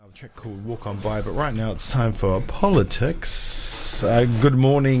A track called Walk On By, but right now it's time for politics. Good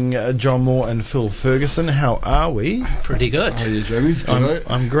morning, John Moore and Phil Ferguson. How are we? Pretty good. How are you, Jamie?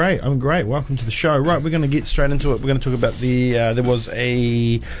 I'm great. Welcome to the show. Right, we're going to get straight into it. We're going to talk about there was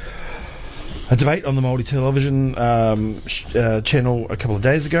a debate on the Māori television channel a couple of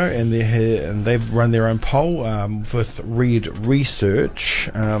days ago, and they've run their own poll with Reed Research,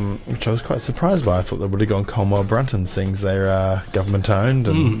 which I was quite surprised by. I thought they would have gone Colmore Brunton, seeing they're government owned,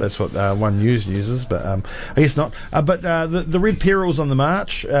 and that's what One News uses, but I guess not. But the Red Perils on the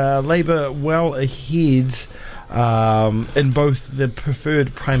march, Labour well ahead in both the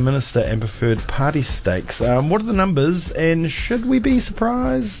preferred Prime Minister and preferred party stakes. What are the numbers, and should we be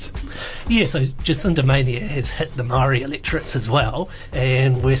surprised? Yeah, so Jacinda Mania has hit the Māori electorates as well,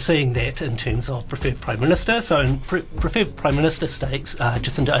 and we're seeing that in terms of preferred Prime Minister. So in preferred Prime Minister stakes,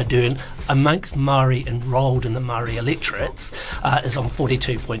 Jacinda Ardern, amongst Māori enrolled in the Māori electorates, is on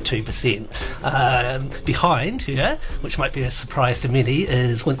 42.2%. Behind her, which might be a surprise to many,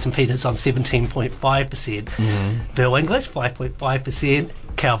 is Winston Peters on 17.5%. Bill English,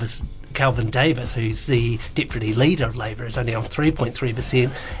 5.5%. Calvin Davis, who's the deputy leader of Labour, is only on 3.3%,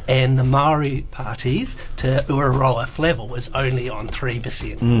 and the Māori parties to Uraroa Flavel is only on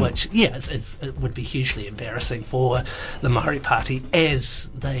 3%, which, it would be hugely embarrassing for the Māori party, as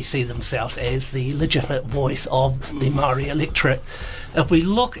they see themselves as the legitimate voice of the Māori electorate. If we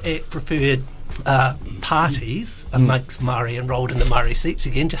look at preferred parties amongst Māori enrolled in the Māori seats,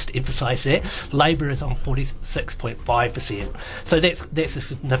 again, just to emphasise that, Labour is on 46.5%. So that's a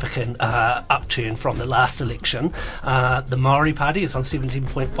significant upturn from the last election. The Māori Party is on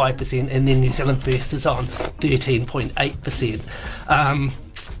 17.5%, and then New Zealand First is on 13.8%.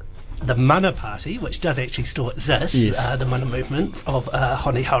 The Mana Party, which does actually still exist, the Mana movement of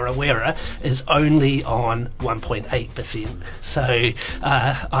Honi Haurawera, is only on 1.8%. So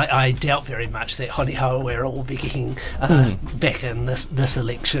I doubt very much that Honi Haurawera will be getting back in this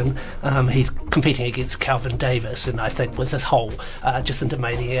election. He's competing against Calvin Davis, and I think with this whole Jacinda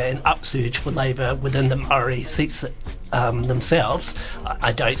Mania and upsurge for Labour within the Māori seats themselves,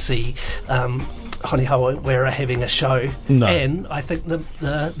 I don't see Honi Haurawera having a show. No. And I think the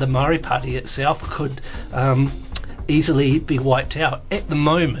Māori Party itself could easily be wiped out. At the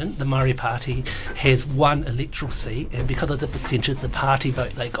moment, the Māori Party has one electoral seat, and because of the percentage of the party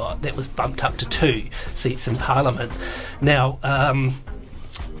vote they got, that was bumped up to 2 seats in Parliament. Now,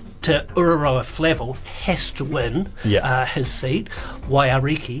 to Uraroa Flavel has to win his seat.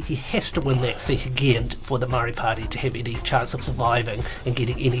 Waiariki, he has to win that seat again for the Māori Party to have any chance of surviving and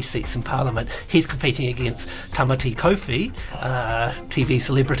getting any seats in Parliament. He's competing against Tamati Kofi, TV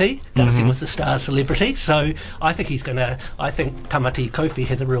celebrity, Dancing with the Stars celebrity. So I think Tamati Kofi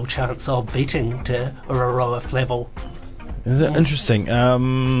has a real chance of beating to Uraroa Flavel. Is that interesting?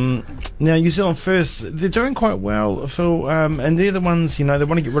 Now, New Zealand First, they're doing quite well, Phil, and they're the ones, they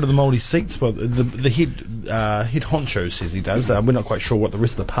want to get rid of the Māori seats. Well, the head honcho says he does. We're not quite sure what the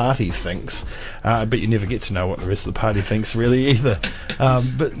rest of the party thinks, but you never get to know what the rest of the party thinks, really, either.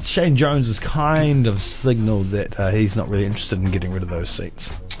 But Shane Jones has kind of signalled that he's not really interested in getting rid of those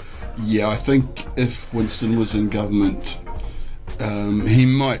seats. Yeah, I think if Winston was in government, he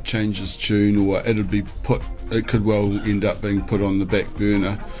might change his tune, or it could well end up being put on the back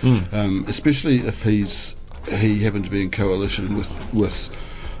burner, especially if he happened to be in coalition with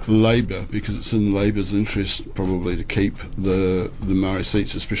Labour, because it's in Labour's interest probably to keep the Māori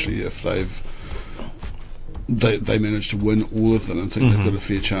seats, especially if they manage to win all of them, and think they've got a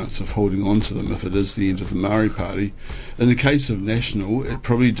fair chance of holding on to them if it is the end of the Māori Party. In the case of National, it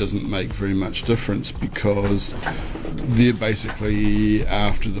probably doesn't make very much difference, because they're basically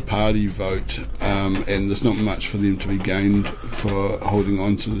after the party vote, and there's not much for them to be gained for holding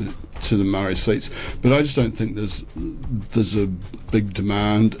on to the Māori seats. But I just don't think there's a big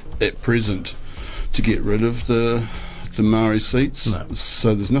demand at present to get rid of the Māori seats. No.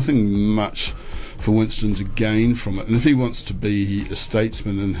 So there's nothing much for Winston to gain from it. And if he wants to be a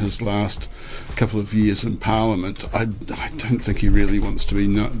statesman in his last couple of years in Parliament, I don't think he really wants to be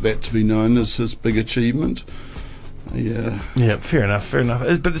to be known as his big achievement. Yeah, fair enough.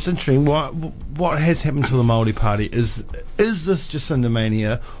 But it's interesting. What has happened to the Māori Party? Is this Jacinda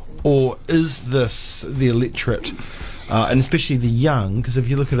Mania, or is this the electorate? And especially the young, because if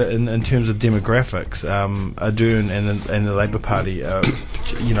you look at it in terms of demographics, Ardern and the Labour Party are,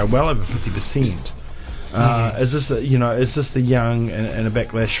 well over 50%. Is this the young and a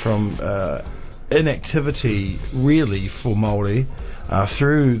backlash from inactivity really for Māori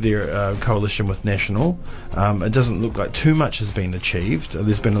through their coalition with National? It doesn't look like too much has been achieved.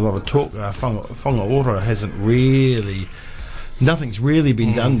 There's been a lot of talk. Whangaora hasn't really nothing's really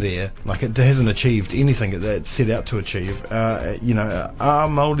been done there. Like, it hasn't achieved anything that it set out to achieve. Are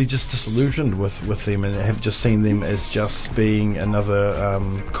Māori just disillusioned with them and have just seen them as just being another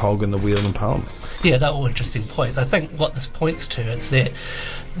cog in the wheel in Parliament? Yeah, they're all interesting points. I think what this points to is that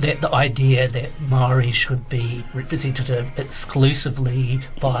the idea that Māori should be represented exclusively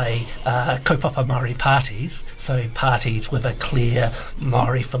by kaupapa Māori parties, so parties with a clear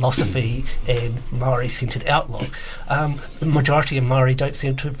Māori philosophy and Māori-centred outlook. The majority of Māori don't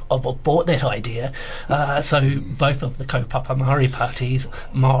seem to have bought that idea. So both of the kaupapa Māori parties,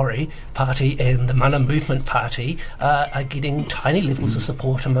 Māori Party and the Mana Movement Party, are getting tiny levels of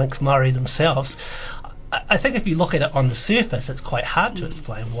support amongst Māori themselves. I think if you look at it on the surface, it's quite hard to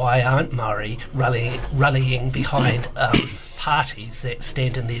explain why aren't Māori rallying behind parties that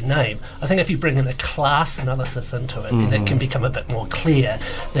stand in their name. I think if you bring in a class analysis into it, then it can become a bit more clear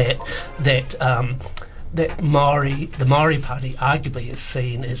that the Māori Party arguably is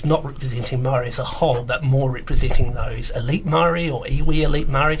seen as not representing Māori as a whole, but more representing those elite Māori or iwi elite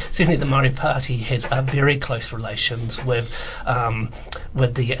Māori. Certainly the Māori Party has very close relations with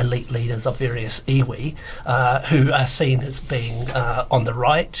the elite leaders of various iwi, who are seen as being on the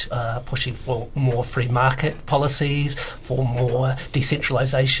right, pushing for more free market policies, for more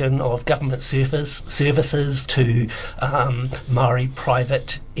decentralisation of government services to Māori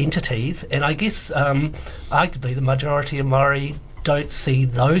private entities. And I guess arguably the majority of Māori don't see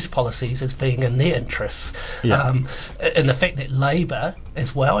those policies as being in their interests. And the fact that Labour,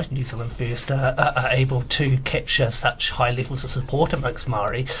 as well as New Zealand First, are able to capture such high levels of support amongst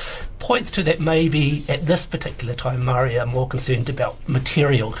Māori points to that maybe at this particular time Māori are more concerned about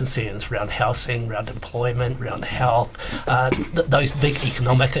material concerns around housing, around employment, around health, those big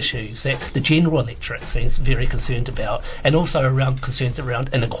economic issues that the general electorate seems very concerned about, and also around concerns around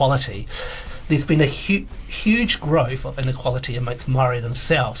inequality. There's been a huge growth of inequality amongst Māori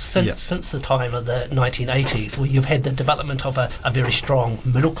themselves since the time of the 1980s, where you've had the development of a very strong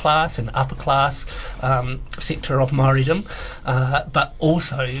middle class and upper class sector of Māoridom, but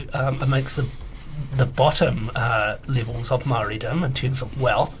also amongst the bottom levels of Māoridom in terms of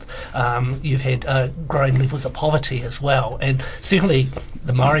wealth. You've had growing levels of poverty as well, and certainly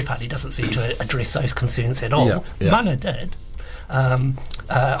the Māori Party doesn't seem to address those concerns at all. Mana did.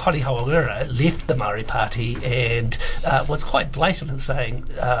 Hori Hawawira left the Māori Party and was quite blatant in saying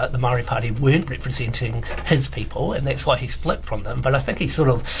the Māori Party weren't representing his people, and that's why he split from them. But I think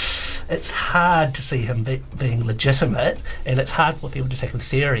it's hard to see him being legitimate, and it's hard for people to take him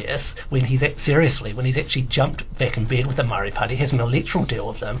seriously when he's actually jumped back in bed with the Māori Party, has an electoral deal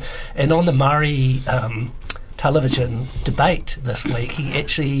with them. And on the Māori television debate this week, he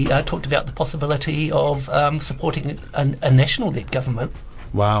actually talked about the possibility of supporting a national-led government.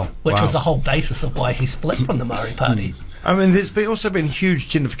 Which was the whole basis of why he split from the Māori Party. I mean, there's also been huge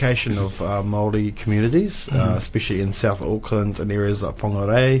gentrification of Māori communities, especially in South Auckland and areas like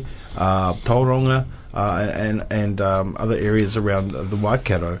Whangarei, Tauranga, and other areas around the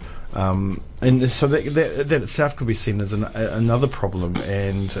Waikato. And so that itself could be seen as another problem.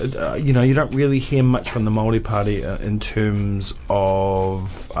 And, you don't really hear much from the Māori Party in terms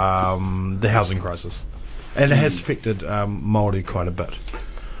of the housing crisis. And it has affected Māori quite a bit.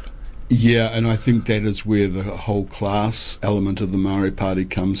 Yeah, and I think that is where the whole class element of the Māori Party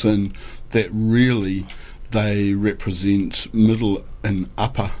comes in, that really they represent middle and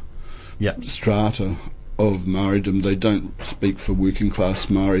upper strata of Māoridom. They don't speak for working class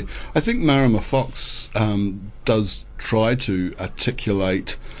Māori. I think Marama Fox does try to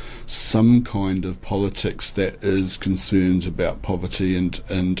articulate some kind of politics that is concerned about poverty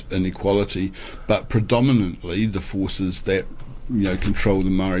and inequality, but predominantly the forces that control the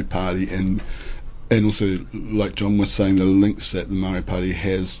Māori Party and also, like John was saying, the links that the Māori Party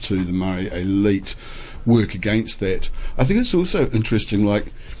has to the Māori elite work against that. I think it's also interesting, like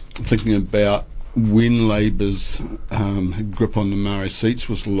thinking about when Labour's grip on the Māori seats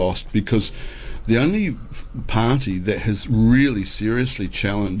was lost, because the only party that has really seriously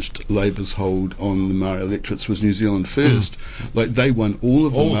challenged Labour's hold on the Māori electorates was New Zealand First. Like, they won all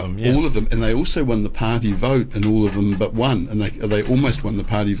of them, and they also won the party vote in all of them but one, and they almost won the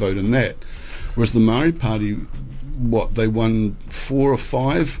party vote in that. Whereas the Māori Party, they won 4 or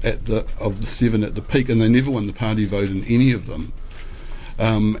 5 of the 7 at the peak, and they never won the party vote in any of them.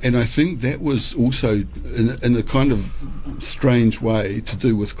 And I think that was also, in a kind of strange way, to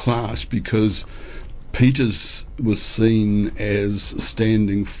do with class, because Peters was seen as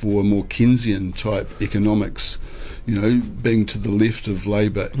standing for more Keynesian type economics, being to the left of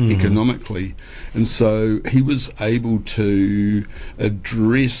Labour economically. And so he was able to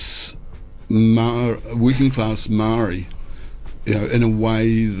address working class Māori in a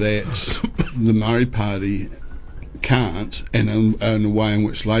way that the Murray Party can't, and in a way in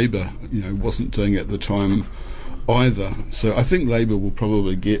which Labour, wasn't doing at the time either. So I think Labour will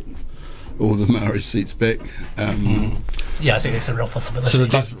probably get all the Murray seats back. Yeah, I think it's a real possibility.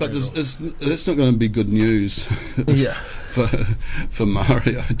 But that's not going to be good news Yeah. for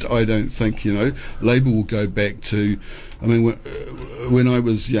Murray. I don't think, Labour will go back to, when I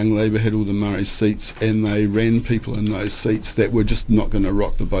was young, Labour had all the Murray seats, and they ran people in those seats that were just not going to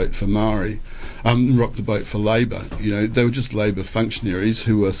rock the boat for Murray, rock the boat for Labour. They were just Labour functionaries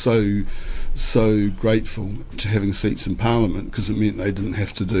who were so grateful to having seats in Parliament, because it meant they didn't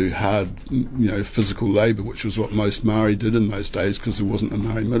have to do hard, physical labour, which was what most Maori did in those days, because there wasn't a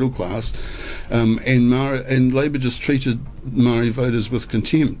Maori middle class. And Labour just treated Maori voters with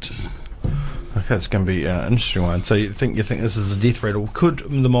contempt. Okay, it's going to be an interesting one. So you think this is a death rattle? Could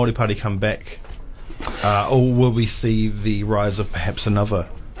the Māori Party come back, or will we see the rise of perhaps another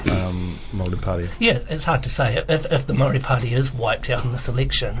Māori Party? Yeah, it's hard to say. If the Māori Party is wiped out in this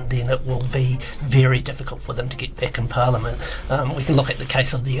election, then it will be very difficult for them to get back in Parliament. We can look at the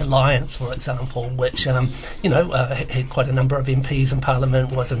case of the Alliance, for example, which had quite a number of MPs in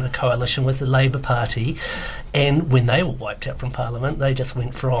Parliament, was in a coalition with the Labour Party, and when they were wiped out from Parliament, they just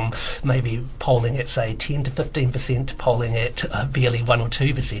went from maybe polling at, say, 10 to 15% to polling at barely 1 or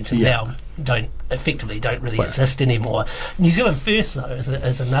 2%, and now don't really exist anymore. New Zealand First, though,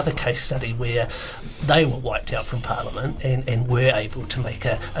 is another case study where they were wiped out from Parliament and were able to make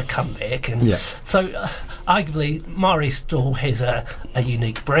a comeback. And so arguably Māori still has a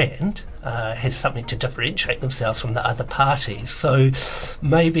unique brand, has something to differentiate themselves from the other parties. So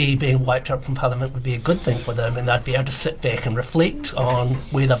maybe being wiped out from Parliament would be a good thing for them, and they'd be able to sit back and reflect on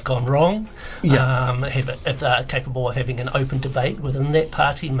where they've gone wrong. If they're capable of having an open debate within that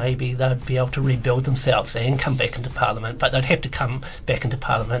party, maybe they'd be able to rebuild themselves and come back into Parliament, but they'd have to come back into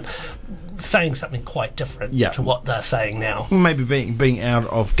Parliament saying something quite different to what they're saying now. Maybe being out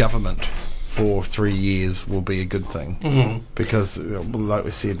of government for 3 years will be a good thing, because, like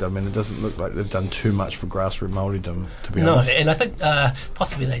we said, it doesn't look like they've done too much for grassroots Māoridom, to be honest. No, and I think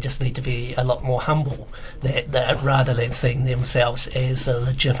possibly they just need to be a lot more humble, that rather than seeing themselves as a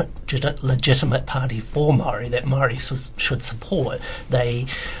legitimate party for Māori, that Māori should support,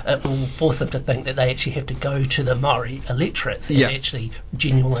 it will force them to think that they actually have to go to the Māori electorates and actually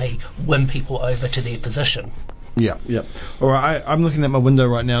genuinely win people over to their position. Yeah. All right, I'm looking at my window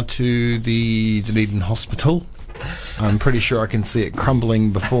right now to the Dunedin Hospital. I'm pretty sure I can see it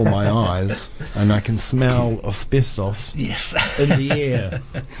crumbling before my eyes, and I can smell asbestos in the air.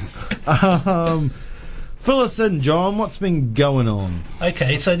 Fill us in, John. What's been going on?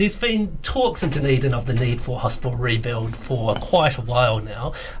 Okay, so there's been talks in Dunedin of the need for hospital rebuild for quite a while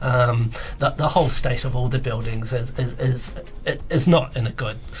now. The whole state of all the buildings is not in a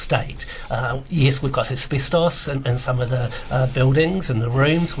good state. Yes, we've got asbestos in some of the buildings and the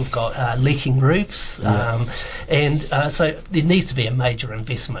rooms. We've got leaking roofs, and so there needs to be a major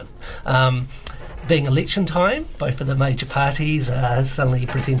investment. Being election time, both of the major parties are suddenly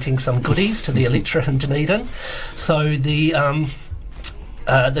presenting some goodies to the electorate in Dunedin. So the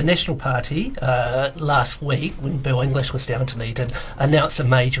National Party last week, when Bill English was down in Dunedin, announced a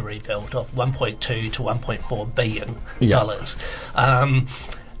major rebuild of $1.2 to $1.4 billion.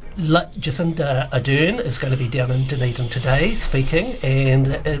 Jacinda Ardern is going to be down in Dunedin today speaking,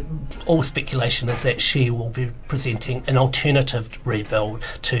 and all speculation is that she will be presenting an alternative rebuild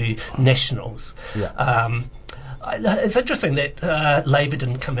to Nationals. It's interesting that Labour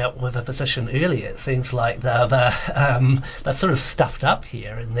didn't come out with a position earlier. It seems like they're sort of stuffed up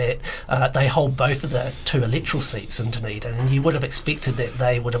here in that they hold both of the 2 electoral seats in Dunedin, and you would have expected that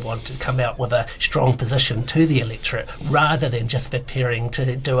they would have wanted to come out with a strong position to the electorate rather than just preparing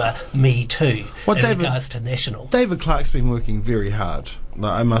to do a Me Too regards to National. David Clark's been working very hard,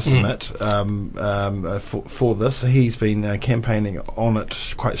 I must admit, for this. He's been campaigning on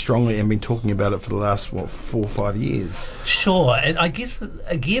it quite strongly and been talking about it for the last, 4 or 5 years. Sure, and I guess,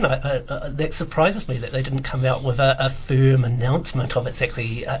 again, that surprises me that they didn't come out with a firm announcement of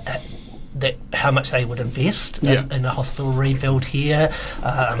exactly how much they would invest in a hospital rebuild here.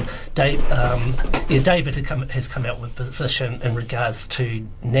 David has come out with a position in regards to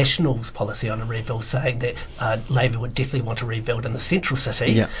National's policy on a rebuild, saying that Labour would definitely want to rebuild in the central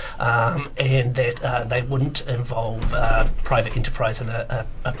city, and that they wouldn't involve private enterprise in a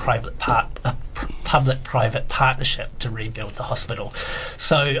public-private partnership to rebuild the hospital.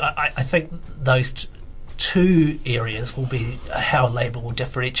 So I think those two areas will be how Labour will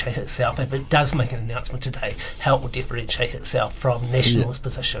differentiate itself if it does make an announcement today, how it will differentiate itself from National's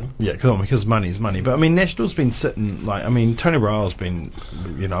position. Yeah, because money is money. But I mean, National's been sitting Tony Ryall's been,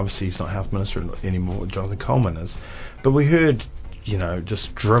 obviously he's not health minister anymore. Jonathan Coleman is, but we heard,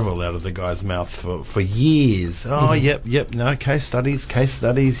 just drivel out of the guy's mouth for years. Oh, yep, no, case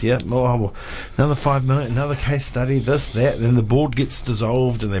studies, yep. Well, another 5 million, another case study, this, that. Then the board gets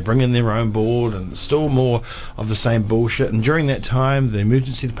dissolved and they bring in their own board and still more of the same bullshit. And during that time, the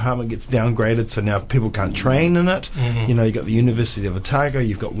emergency department gets downgraded, so now people can't train in it. You've got the University of Otago,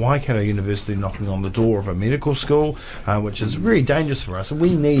 you've got Waikato University knocking on the door of a medical school, which is very dangerous for us. And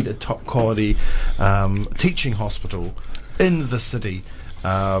we need a top quality teaching hospital in the city,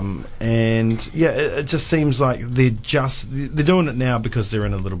 it just seems like they're doing it now because they're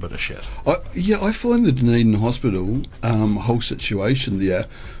in a little bit of shit. I find the Dunedin Hospital whole situation there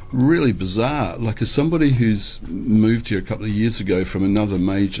really bizarre. Like, as somebody who's moved here a couple of years ago from another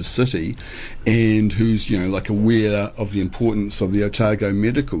major city and who's aware of the importance of the Otago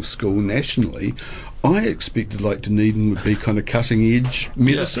Medical School nationally, I expected Dunedin would be kind of cutting edge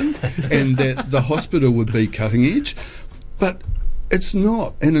medicine and that the hospital would be cutting edge. But it's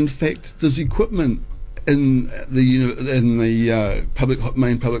not, and in fact, there's equipment in the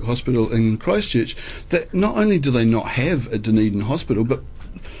main public hospital in Christchurch that not only do they not have at Dunedin Hospital, but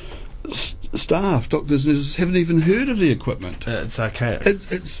staff, doctors, nurses haven't even heard of the equipment. It's archaic.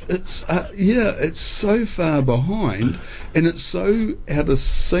 It's so far behind, and it's so out of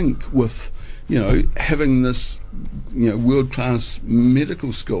sync with having this world-class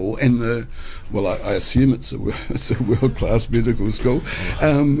medical school and I assume it's a world-class medical school.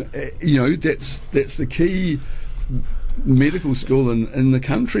 That's the key medical school in the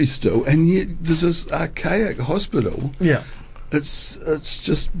country still, and yet there's this archaic hospital. Yeah, it's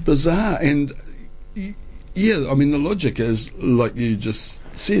just bizarre. And the logic is, like you just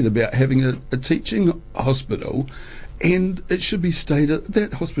said, about having a teaching hospital. And it should be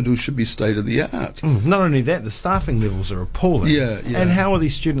that hospital should be state of the art. Not only that, the staffing levels are appalling. Yeah. And how are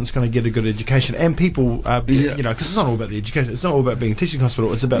these students going to get a good education? And people, because it's not all about the education. It's not all about being a teaching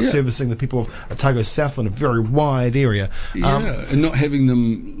hospital. It's about servicing the people of Otago Southland, a very wide area. And not having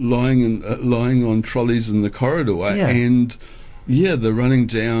them lying on trolleys in the corridor. And the running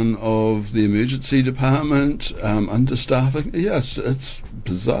down of the emergency department, understaffing. Yes, it's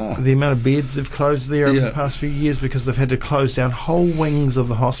bizarre. The amount of beds they've closed there over the past few years because they've had to close down whole wings of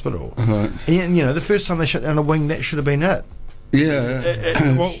the hospital. Right. And, the first time they shut down a wing, that should have been it.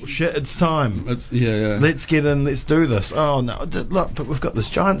 Well, shit, it's time. Let's get in, let's do this. Oh, no, look, but we've got this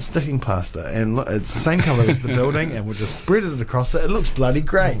giant sticking plaster, and look, it's the same colour as the building, and we'll just spread it across it. It looks bloody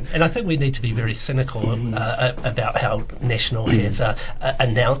great. And I think we need to be very cynical about how National has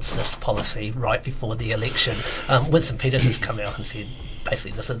announced this policy right before the election. Winston Peters has come out and said,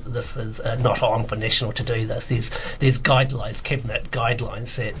 basically, this is not on for National to do this. There's guidelines, cabinet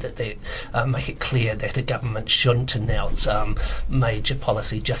guidelines that make it clear that a government shouldn't announce major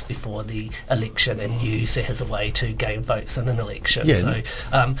policy just before the election and use it as a way to gain votes in an election. So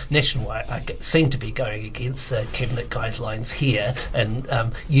National seem to be going against the cabinet guidelines here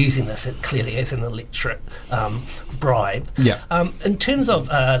and using this clearly as an electorate bribe. In terms of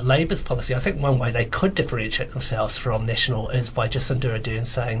Labour's policy, I think one way they could differentiate themselves from National is by Jacinda Ardern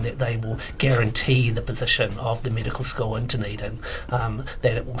saying that they will guarantee the position of the medical school in Dunedin,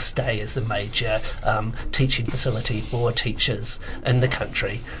 that it will stay as the major teaching facility for teachers in the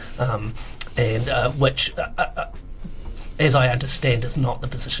country, which, as I understand, is not the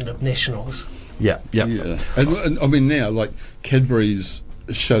position of Nationals. And I mean, now, like, Cadbury's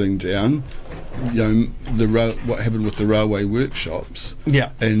shutting down, what happened with the railway workshops,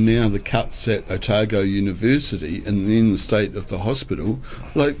 and now the cuts at Otago University, and then the state of the hospital.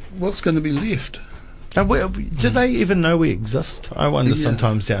 Like, what's going to be left? Do they even know we exist? I wonder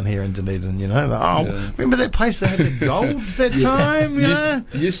sometimes down here in Dunedin, remember that place that had the gold that time?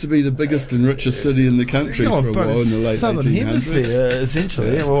 Used to be the biggest and richest city in the country for a while in the late Southern 1800s. Hemisphere,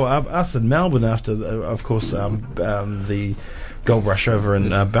 essentially. Well, us in Melbourne after, of course, the gold rush over in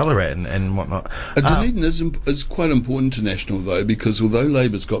Ballarat and whatnot. Dunedin is quite important to National, though, because although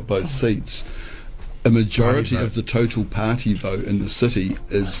Labour's got both seats, a majority of the total party vote in the city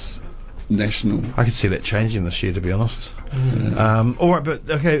is National. I could see that changing this year, to be honest. All right, but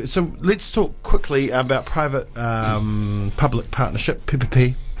okay, so let's talk quickly about private public partnership,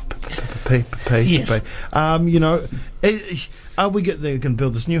 PPP. Are we going to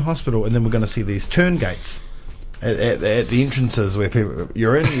build this new hospital, and then we're going to see these turn gates at the entrances where people,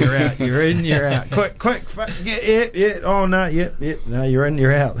 you're in, you're out, you're in, you're out, quick, no, you're in,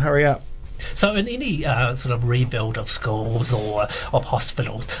 you're out, hurry up. So in any sort of rebuild of schools or of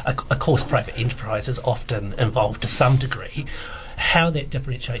hospitals, of course private enterprise is often involved to some degree. How that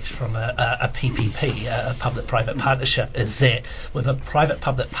differentiates from a PPP, a public-private partnership, is that with a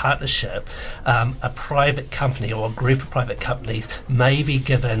private-public partnership, a private company or a group of private companies may be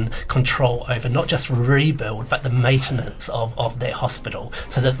given control over not just rebuild but the maintenance of that hospital.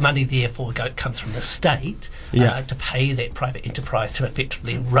 So that money therefore comes from the state to pay that private enterprise to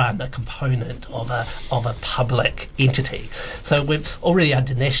effectively run a component of a public entity. So we've already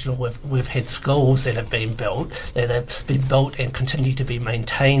under national we've had schools that have been built and continue to be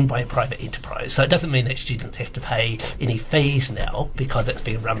maintained by a private enterprise. So it doesn't mean that students have to pay any fees now because it's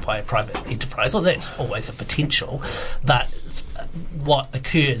being run by a private enterprise, or that's always a potential. But what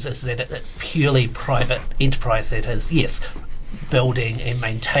occurs is that it's purely private enterprise that is, yes, building and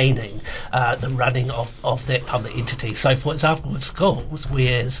maintaining the running of that public entity. So, for example, with schools,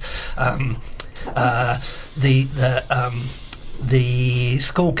 whereas the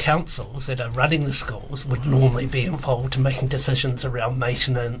school councils that are running the schools would normally be involved in making decisions around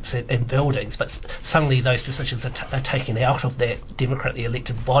maintenance and buildings, but suddenly those decisions are taken out of that democratically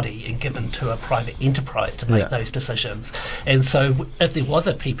elected body and given to a private enterprise to make those decisions. And so if there was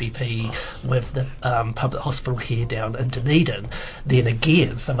a PPP with the public hospital here down in Dunedin, then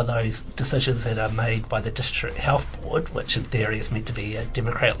again some of those decisions that are made by the District Health Board, which in theory is meant to be a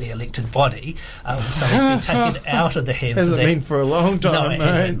democratically elected body, suddenly be taken out of the hands of that. For a long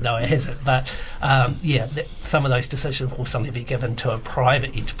time, No, it hasn't. But some of those decisions will suddenly be given to a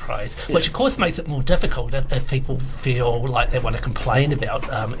private enterprise, which of course makes it more difficult if people feel like they want to complain about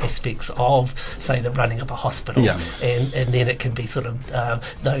aspects of, say, the running of a hospital, and then it can be sort of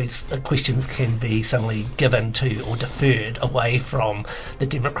those questions can be suddenly given to or deferred away from the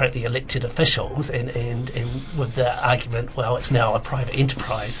democratically elected officials, and with the argument, well, it's now a private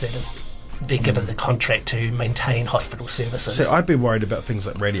enterprise that is being given the contract to maintain hospital services. So I'd be worried about things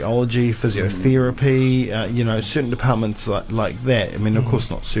like radiology, physiotherapy, certain departments like that. I mean, of course,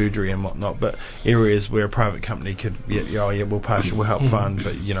 not surgery and whatnot, but areas where a private company could, we'll help fund,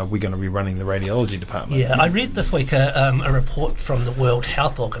 but we're going to be running the radiology department. Yeah, I read this week a report from the World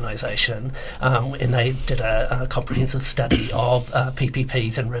Health Organization, and they did a comprehensive study of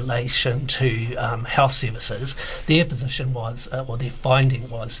PPPs in relation to health services. Their position was, or their finding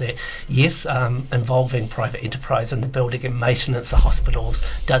was that yes, involving private enterprise in the building and maintenance of hospitals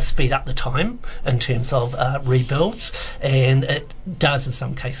does speed up the time in terms of rebuilds, and it does in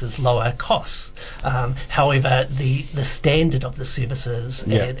some cases lower costs. However, the standard of the services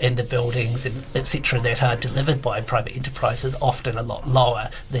and the buildings and etc. that are delivered by private enterprise is often a lot lower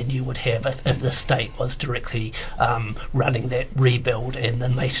than you would have if the state was directly running that rebuild and the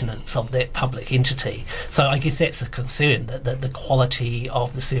maintenance of that public entity. So I guess that's a concern, that the quality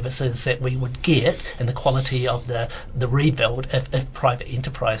of the services that we would get and the quality of the rebuild if private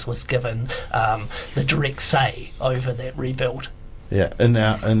enterprise was given the direct say over that rebuild. Yeah, and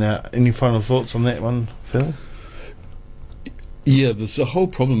now, any final thoughts on that one, Phil? Yeah, there's a whole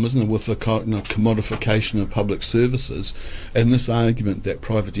problem, isn't there, with the commodification of public services, and this argument that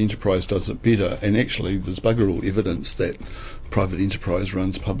private enterprise does it better, and actually there's bugger all evidence that private enterprise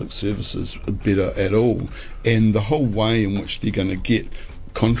runs public services better at all, and the whole way in which they're going to get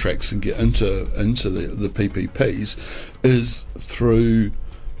contracts and get into the PPPs is through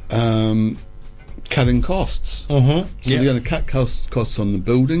cutting costs. So they're going to cut costs on the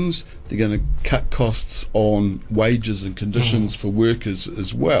buildings, they're going to cut costs on wages and conditions for workers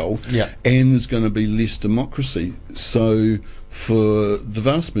as well, and there's going to be less democracy. So for the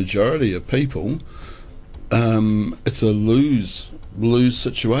vast majority of people, it's a lose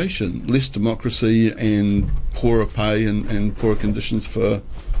situation. Less democracy and poorer pay and poorer conditions for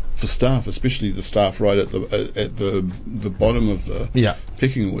staff, especially the staff right at the bottom of the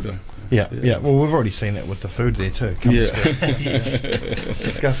pecking order. Yeah. Well, we've already seen it with the food there too. It's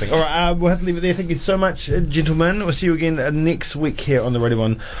disgusting. All right, we'll have to leave it there. Thank you so much, gentlemen. We'll see you again next week here on the Radio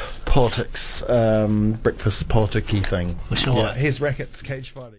 1 Politics, breakfast politics-y thing. For sure. Here's Rackets Cage Fighting.